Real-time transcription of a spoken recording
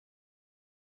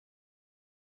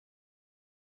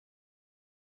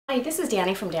Hi, this is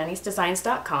Danny from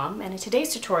DannysDesigns.com, and in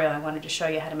today's tutorial I wanted to show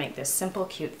you how to make this simple,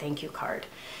 cute thank you card.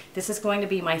 This is going to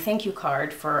be my thank you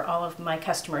card for all of my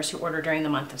customers who order during the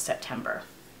month of September.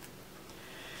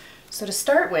 So to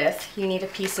start with, you need a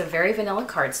piece of very vanilla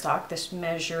cardstock. This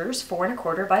measures 4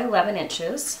 1/4 by 11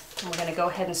 inches. And we're going to go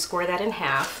ahead and score that in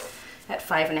half at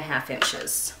 5 1/2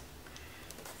 inches.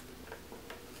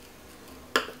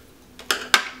 Okay.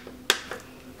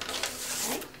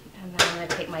 And then I'm going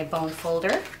to take my bone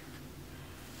folder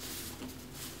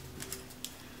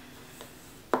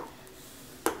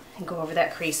and go over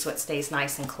that crease so it stays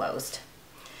nice and closed.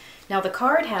 Now the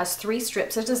card has 3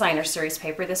 strips of designer series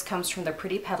paper. This comes from the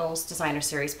Pretty Petals designer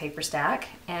series paper stack,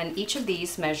 and each of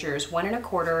these measures 1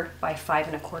 1/4 by 5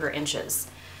 1/4 inches.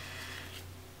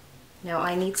 Now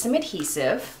I need some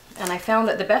adhesive, and I found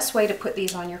that the best way to put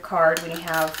these on your card when you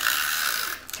have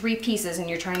 3 pieces and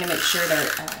you're trying to make sure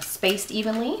they're spaced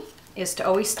evenly is to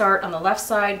always start on the left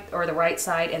side or the right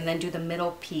side and then do the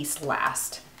middle piece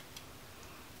last.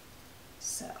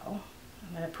 So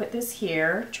I'm going to put this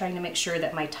here, trying to make sure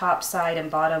that my top side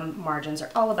and bottom margins are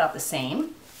all about the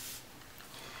same.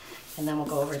 And then we'll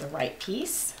go over the right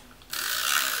piece.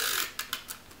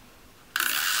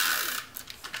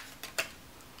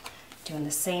 Doing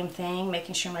the same thing,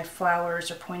 making sure my flowers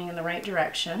are pointing in the right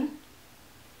direction.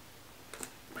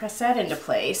 Press that into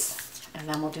place, and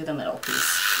then we'll do the middle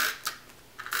piece.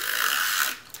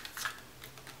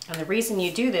 And the reason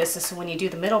you do this is so when you do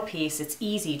the middle piece, it's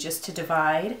easy just to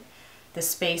divide the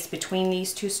space between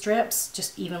these 2 strips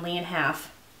just evenly in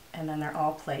half, and then they're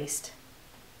all placed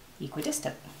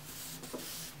equidistant.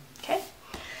 Okay.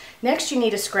 Next you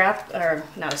need a scrap, or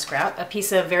not a scrap, a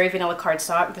piece of very vanilla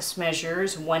cardstock. This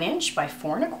measures 1 inch by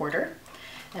 4 1/4,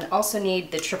 and also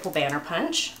need the triple banner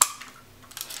punch.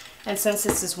 And since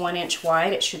this is 1 inch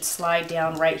wide, it should slide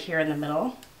down right here in the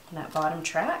middle, in that bottom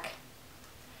track.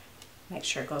 Make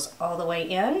sure it goes all the way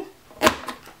in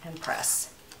and press.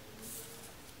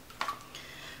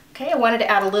 Okay, I wanted to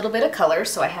add a little bit of color,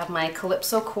 so I have my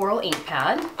Calypso Coral ink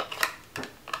pad.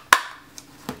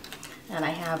 And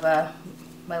I have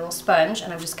my little sponge,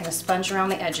 and I'm just going to sponge around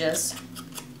the edges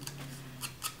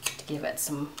to give it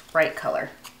some bright color.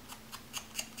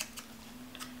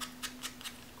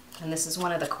 And this is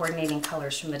one of the coordinating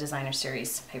colors from the designer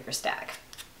series paper stack.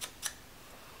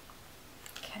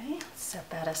 Okay, set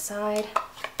that aside.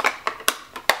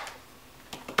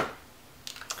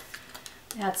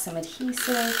 Add some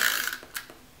adhesive.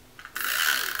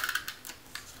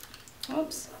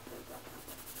 Oops.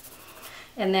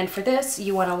 And then for this,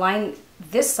 you want to line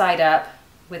this side up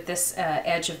with this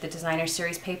edge of the designer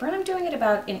series paper, and I'm doing it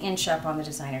about 1 inch up on the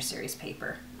designer series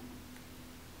paper.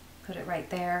 Put it right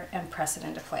there and press it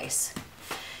into place.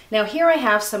 Now here I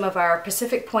have some of our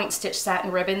Pacific Point Stitch satin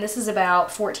ribbon. This is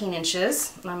about 14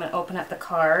 inches. And I'm going to open up the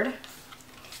card,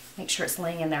 make sure it's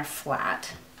laying in there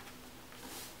flat.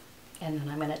 And then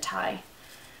I'm going to tie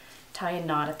a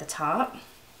knot at the top.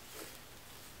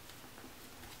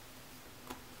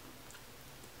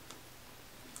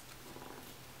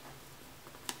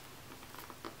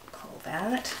 Pull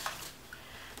that.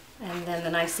 And then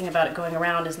the nice thing about it going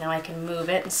around is now I can move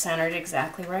it and center it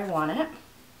exactly where I want it.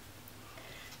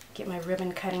 Get my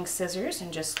ribbon cutting scissors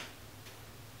and just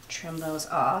trim those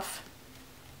off.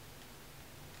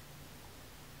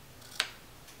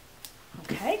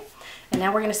 Okay. And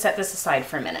now we're going to set this aside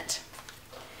for a minute.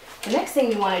 The next thing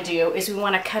we want to do is we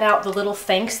want to cut out the little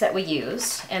thanks that we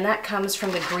use, and that comes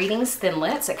from the Greetings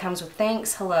Thinlits. It comes with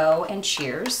thanks, hello, and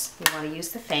cheers. We want to use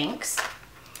the thanks.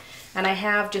 And I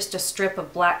have just a strip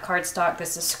of black cardstock.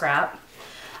 This is scrap.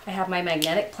 I have my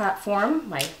magnetic platform,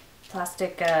 my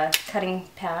plastic cutting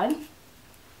pad. I'm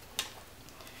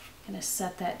going to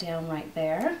set that down right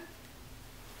there.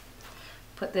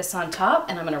 Put this on top,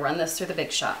 and I'm going to run this through the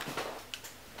Big Shot.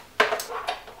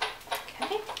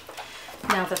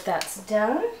 Now that that's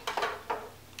done,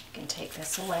 you can take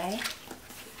this away.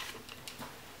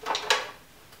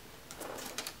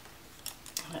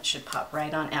 And it should pop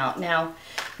right on out. Now,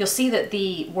 you'll see that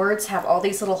the words have all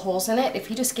these little holes in it. If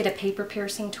you just get a paper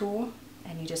piercing tool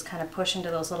and you just kind of push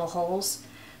into those little holes,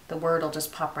 the word will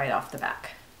just pop right off the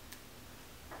back.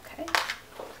 Okay.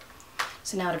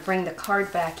 So now to bring the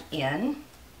card back in,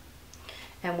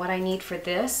 and what I need for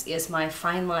this is my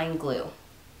fine line glue.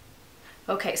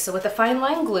 Okay, so with the fine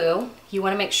line glue, you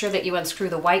want to make sure that you unscrew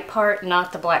the white part,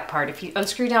 not the black part. If you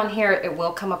unscrew down here, it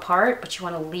will come apart, but you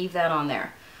want to leave that on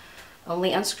there.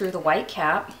 Only unscrew the white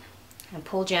cap and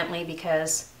pull gently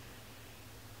because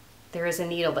there is a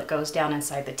needle that goes down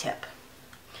inside the tip.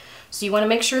 So you want to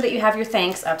make sure that you have your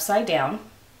thanks upside down,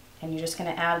 and you're just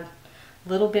going to add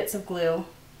little bits of glue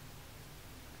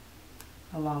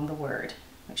along the word.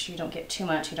 Make sure you don't get too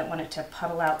much. You don't want it to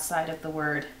puddle outside of the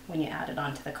word when you add it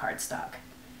onto the cardstock.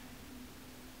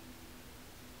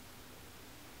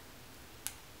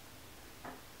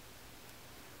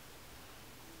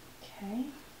 Okay.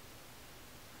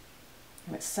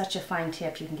 And it's such a fine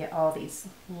tip, you can get all these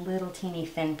little teeny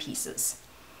thin pieces.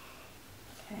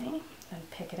 Okay, then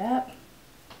pick it up.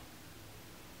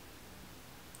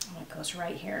 And it goes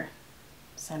right here,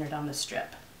 centered on the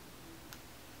strip.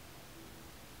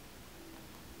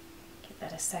 Give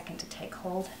that a second to take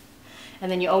hold.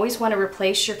 And then you always want to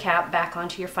replace your cap back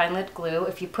onto your fine lead glue.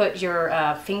 If you put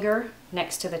your finger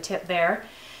next to the tip there,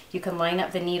 you can line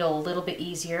up the needle a little bit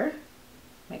easier.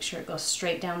 Make sure it goes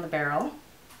straight down the barrel.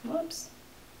 Whoops.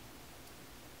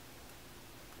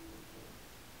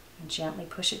 And gently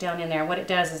push it down in there. What it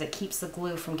does is it keeps the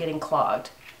glue from getting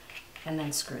clogged. And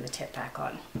then screw the tip back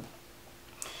on.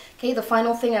 Okay, the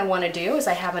final thing I want to do is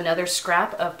I have another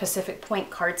scrap of Pacific Point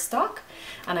cardstock.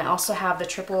 And I also have the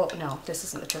triple, no, this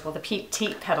isn't the triple, the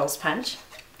petite petals punch.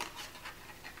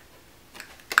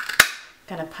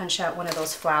 I'm going to punch out one of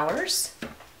those flowers.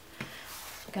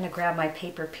 I'm going to grab my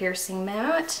paper piercing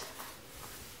mat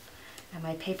and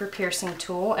my paper piercing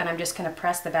tool, and I'm just going to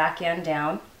press the back end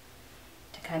down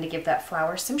to kind of give that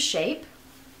flower some shape.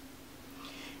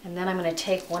 And then I'm going to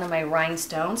take one of my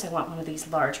rhinestones. I want one of these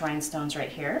large rhinestones right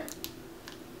here.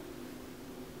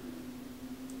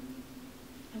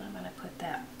 And I'm going to put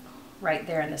that right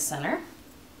there in the center.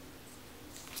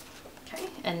 Okay,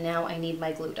 and now I need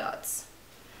my glue dots.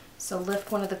 So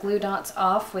lift one of the glue dots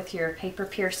off with your paper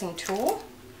piercing tool.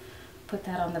 Put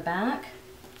that on the back.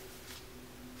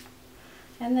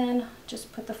 And then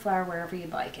just put the flower wherever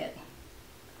you'd like it.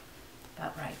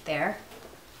 About right there.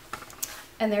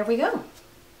 And there we go.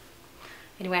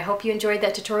 Anyway, I hope you enjoyed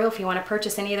that tutorial. If you want to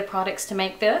purchase any of the products to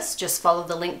make this, just follow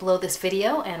the link below this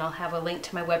video and I'll have a link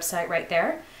to my website right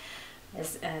there.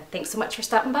 Thanks so much for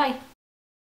stopping by.